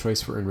great music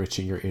choice for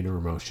enriching your inner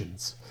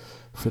emotions.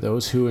 For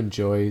those who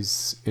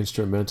enjoys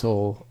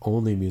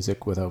instrumental-only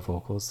music without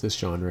vocals, this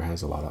genre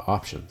has a lot of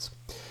options.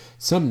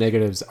 Some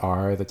negatives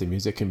are that the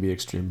music can be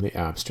extremely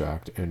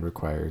abstract and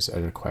requires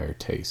an acquired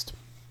taste.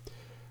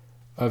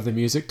 Of the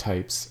music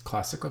types,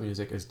 classical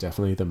music is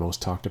definitely the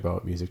most talked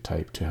about music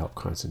type to help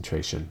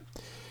concentration.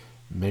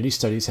 Many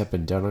studies have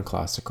been done on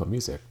classical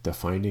music. The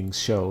findings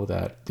show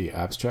that the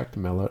abstract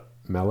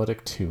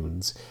melodic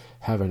tunes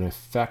have an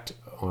effect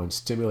on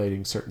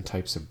stimulating certain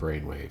types of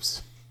brain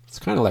waves. It's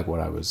kind of like what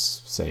I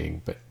was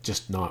saying, but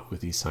just not with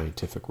these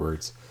scientific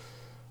words.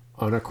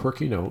 On a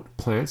quirky note,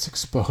 plants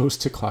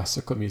exposed to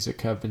classical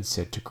music have been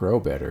said to grow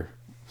better.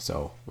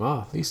 So,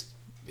 well, at least,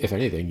 if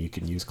anything, you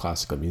can use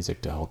classical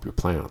music to help your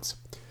plants.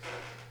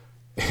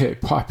 A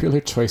popular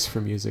choice for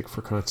music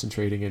for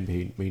concentrating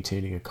and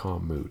maintaining a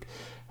calm mood.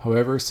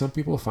 However, some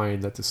people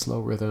find that the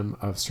slow rhythm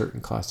of certain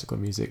classical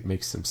music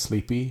makes them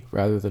sleepy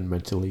rather than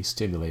mentally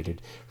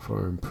stimulated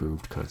for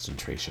improved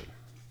concentration.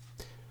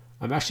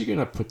 I'm actually going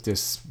to put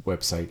this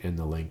website in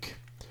the link.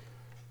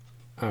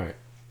 All right.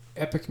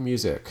 Epic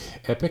music.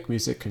 Epic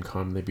music can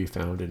commonly be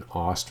found in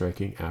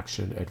awe-striking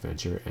action,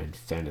 adventure, and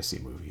fantasy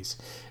movies.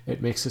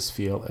 It makes us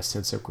feel a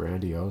sense of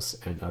grandiose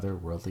and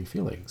otherworldly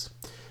feelings.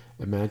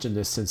 Imagine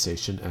this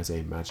sensation as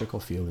a magical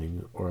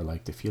feeling or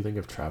like the feeling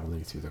of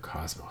traveling through the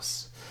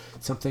cosmos.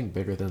 Something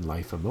bigger than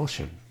life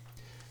emotion.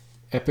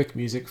 Epic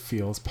music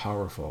feels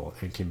powerful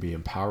and can be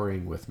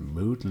empowering with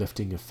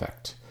mood-lifting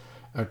effect.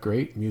 A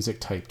great music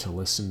type to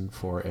listen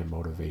for a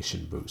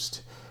motivation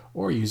boost,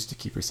 or use to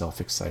keep yourself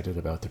excited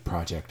about the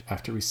project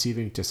after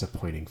receiving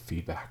disappointing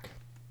feedback.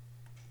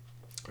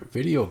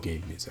 Video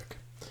game music.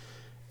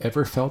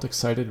 Ever felt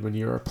excited when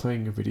you are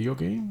playing video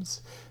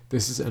games?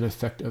 This is an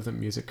effect of the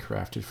music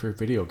crafted for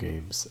video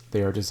games.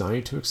 They are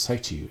designed to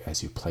excite you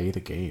as you play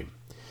the game.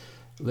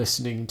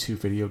 Listening to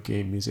video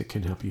game music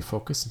can help you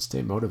focus and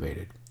stay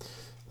motivated.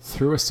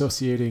 Through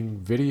associating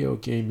video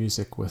game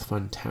music with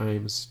fun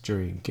times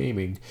during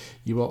gaming,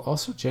 you will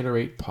also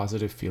generate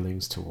positive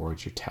feelings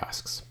towards your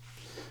tasks.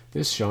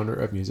 This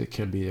genre of music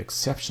can be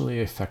exceptionally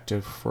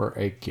effective for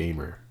a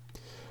gamer.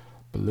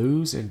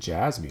 Blues and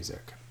jazz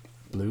music.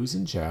 Blues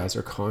and jazz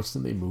are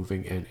constantly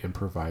moving and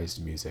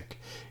improvised music.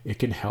 It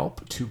can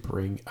help to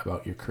bring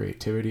about your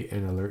creativity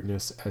and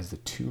alertness as the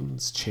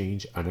tunes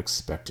change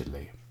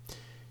unexpectedly.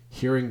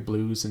 Hearing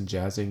blues and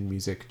jazzing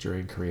music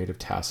during creative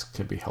tasks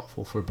can be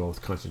helpful for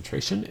both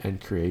concentration and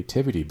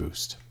creativity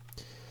boost.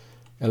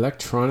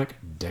 Electronic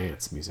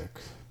dance music.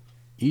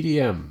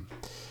 EDM.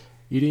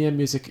 EDM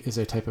music is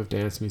a type of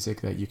dance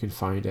music that you can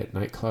find at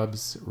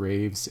nightclubs,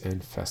 raves,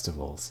 and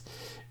festivals.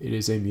 It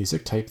is a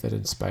music type that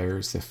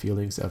inspires the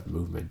feelings of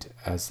movement,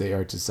 as they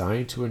are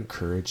designed to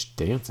encourage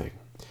dancing.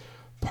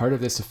 Part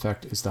of this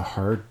effect is the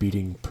hard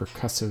beating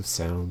percussive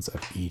sounds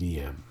of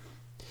EDM.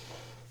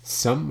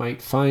 Some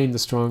might find the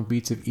strong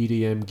beats of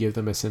EDM give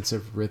them a sense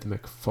of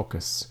rhythmic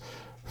focus.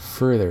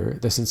 Further,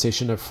 the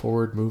sensation of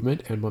forward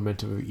movement and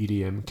momentum of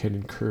EDM can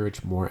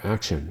encourage more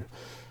action.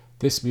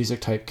 This music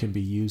type can be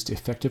used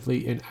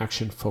effectively in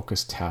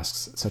action-focused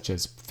tasks such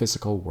as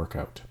physical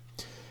workout.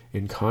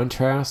 In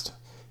contrast,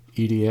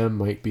 EDM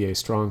might be a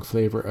strong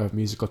flavor of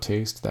musical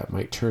taste that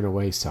might turn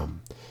away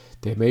some.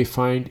 They may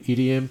find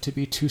EDM to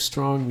be too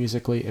strong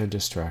musically and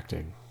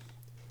distracting.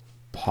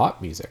 Pop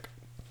music.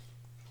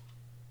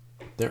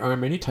 There are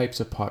many types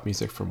of pop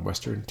music, from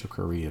Western to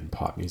Korean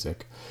pop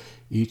music.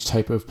 Each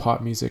type of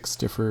pop music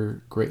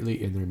differ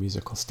greatly in their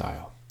musical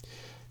style.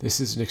 This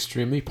is an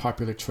extremely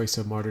popular choice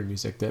of modern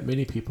music that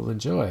many people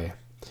enjoy.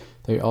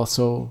 They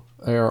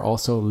are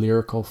also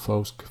lyrical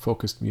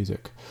focused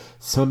music.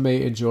 Some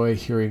may enjoy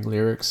hearing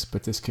lyrics,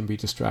 but this can be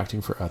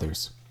distracting for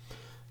others.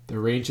 The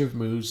range of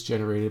moods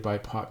generated by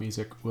pop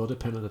music will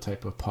depend on the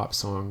type of pop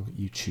song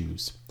you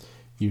choose.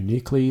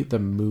 Uniquely, the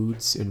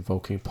moods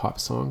invoking pop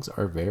songs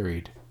are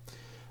varied.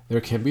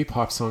 There can be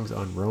pop songs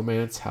on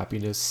romance,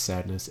 happiness,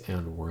 sadness,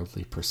 and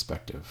worldly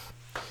perspective.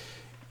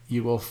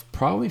 You will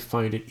probably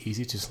find it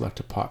easy to select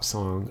a pop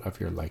song of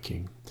your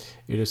liking.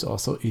 It is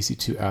also easy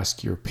to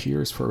ask your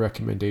peers for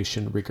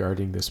recommendation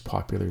regarding this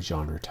popular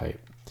genre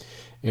type.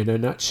 In a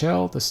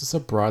nutshell, this is a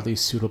broadly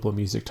suitable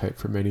music type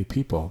for many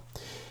people.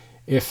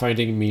 If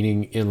finding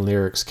meaning in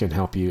lyrics can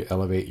help you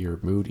elevate your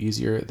mood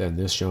easier, then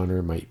this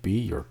genre might be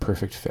your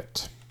perfect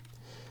fit.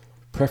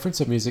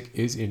 Preference of music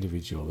is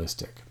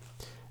individualistic.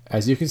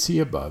 As you can see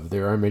above,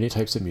 there are many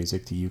types of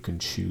music that you can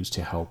choose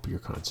to help your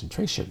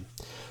concentration.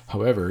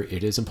 However,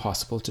 it is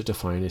impossible to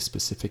define a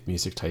specific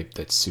music type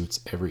that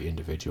suits every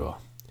individual.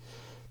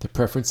 The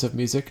preference of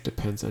music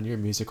depends on your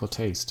musical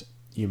taste.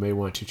 You may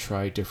want to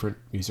try different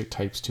music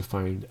types to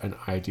find an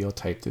ideal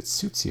type that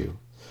suits you.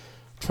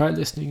 Try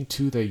listening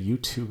to the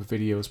YouTube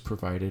videos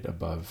provided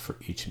above for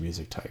each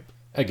music type.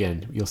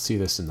 Again, you'll see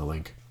this in the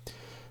link.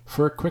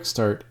 For a quick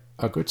start,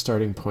 a good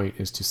starting point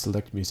is to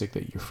select music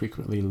that you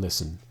frequently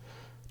listen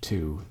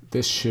to.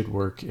 This should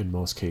work in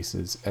most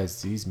cases,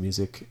 as these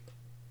music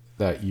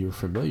that you're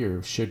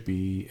familiar should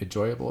be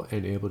enjoyable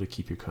and able to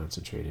keep you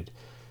concentrated.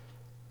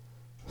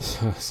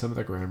 Some of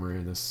the grammar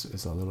in this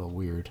is a little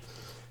weird.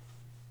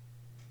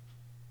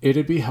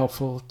 It'd be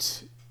helpful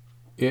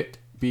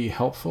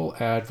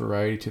add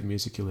variety to the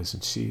music you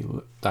listen to. See,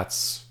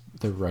 that's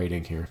the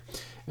writing here.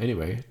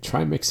 Anyway,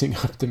 try mixing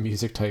up the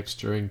music types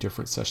during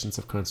different sessions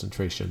of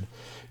concentration.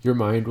 Your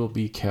mind will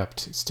be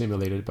kept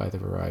stimulated by the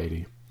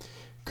variety.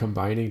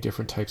 Combining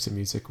different types of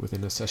music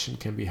within a session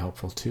can be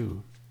helpful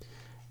too.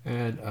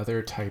 And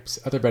other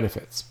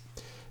benefits.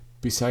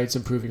 Besides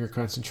improving your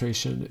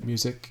concentration,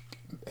 music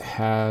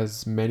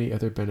has many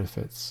other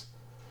benefits.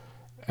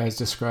 As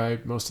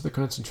described, most of the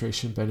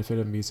concentration benefit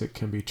of music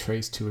can be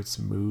traced to its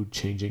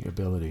mood-changing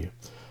ability.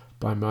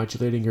 By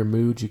modulating your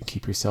mood, you can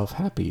keep yourself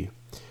happy.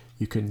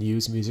 You can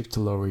use music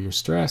to lower your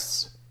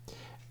stress.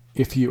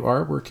 If you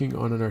are working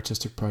on an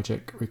artistic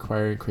project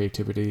requiring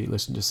creativity,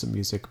 listen to some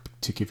music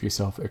to give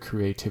yourself a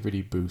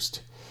creativity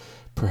boost,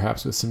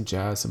 perhaps with some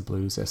jazz and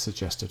blues as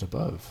suggested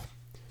above.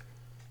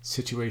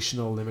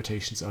 Situational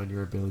limitations on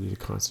your ability to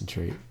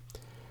concentrate.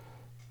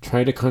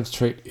 Trying to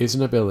concentrate is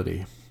an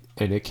ability,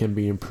 and it can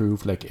be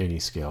improved like any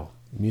skill.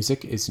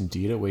 Music is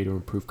indeed a way to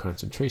improve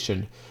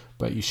concentration,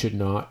 but you should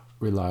not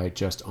rely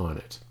just on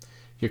it.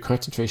 Your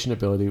concentration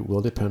ability will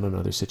depend on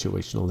other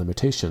situational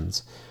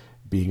limitations.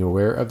 Being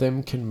aware of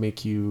them can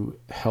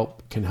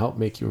help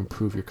make you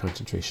improve your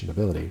concentration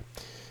ability.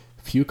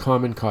 Few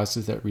common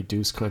causes that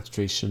reduce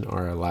concentration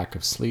are a lack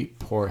of sleep,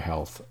 poor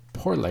health,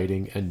 poor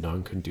lighting, and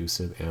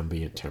non-conducive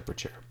ambient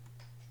temperature.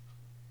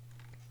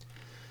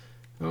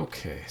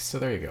 Okay, so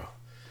there you go.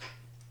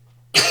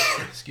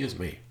 Excuse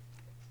me.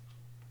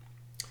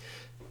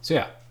 So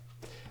yeah,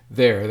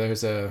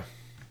 there's a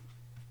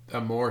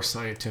more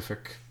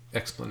scientific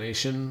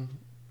explanation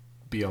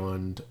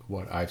beyond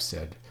what I've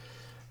said.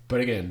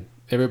 But again,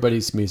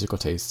 everybody's musical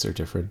tastes are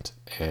different,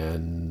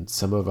 and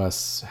some of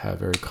us have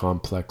very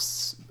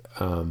complex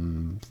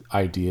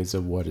ideas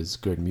of what is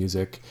good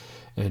music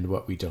and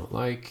what we don't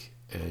like.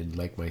 And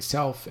like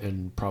myself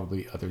and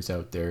probably others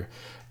out there,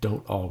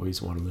 don't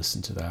always want to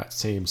listen to that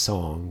same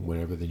song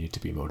whenever they need to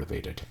be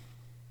motivated.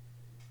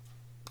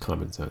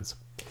 Common sense.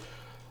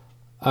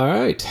 All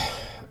right.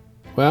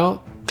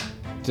 Well,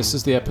 this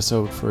is the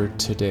episode for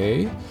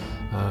today.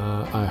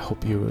 I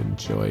hope you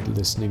enjoyed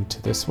listening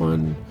to this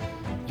one,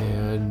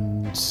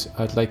 and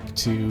I'd like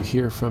to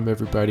hear from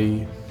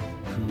everybody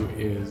who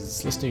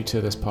is listening to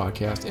this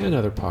podcast and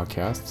other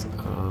podcasts.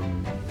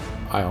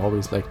 I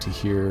always like to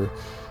hear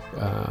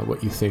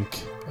what you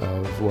think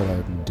of what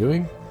I'm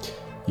doing.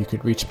 You can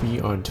reach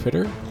me on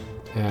Twitter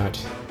at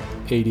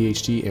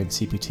ADHD and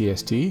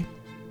CPTSD.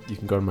 You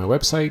can go to my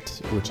website,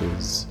 which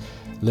is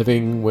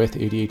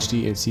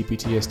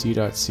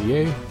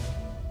livingwithadhdandcptsd.ca.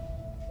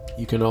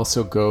 You can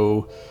also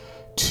go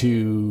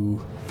to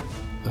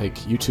like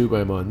YouTube.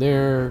 I'm on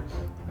there.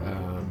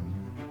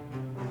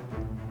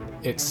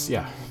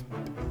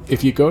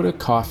 If you go to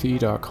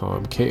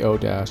ko-fi.com,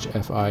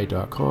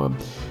 ko-fi.com,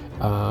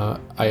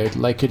 I'd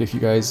like it if you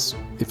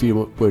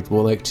would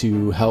like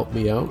to help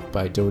me out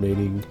by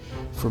donating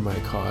for my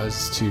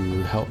cause,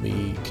 to help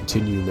me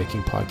continue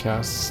making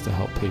podcasts, to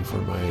help pay for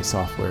my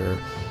software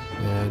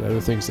and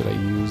other things that I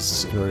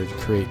use in order to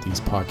create these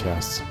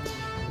podcasts.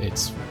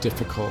 It's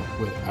difficult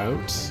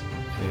without,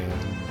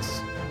 and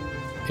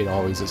it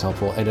always is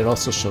helpful, and it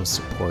also shows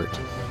support,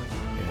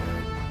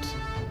 and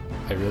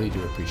I really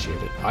do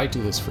appreciate it. I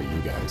do this for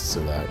you guys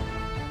so that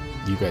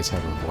you guys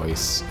have a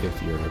voice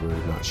if you're ever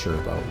not sure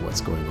about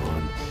what's going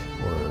on,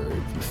 or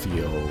if you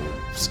feel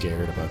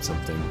scared about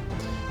something,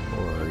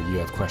 or you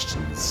have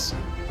questions.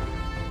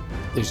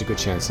 There's a good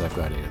chance that I've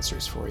got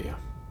answers for you.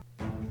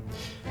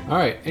 All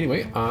right,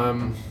 anyway,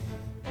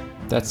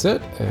 that's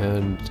it.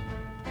 And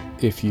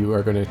if you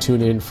are going to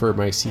tune in for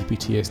my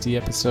CPTSD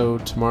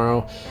episode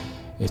tomorrow,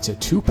 it's a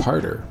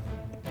two-parter.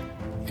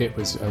 It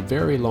was a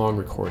very long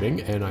recording,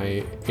 and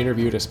I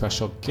interviewed a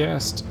special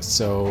guest,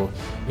 so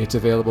it's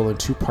available in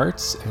two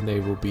parts, and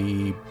they will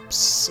be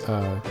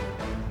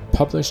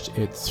published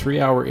at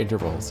 3-hour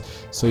intervals.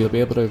 So you'll be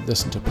able to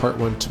listen to part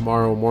 1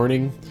 tomorrow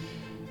morning,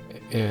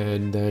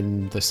 and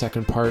then the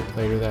second part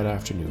later that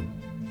afternoon.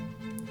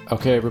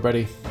 Okay,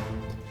 everybody.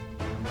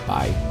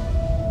 Bye.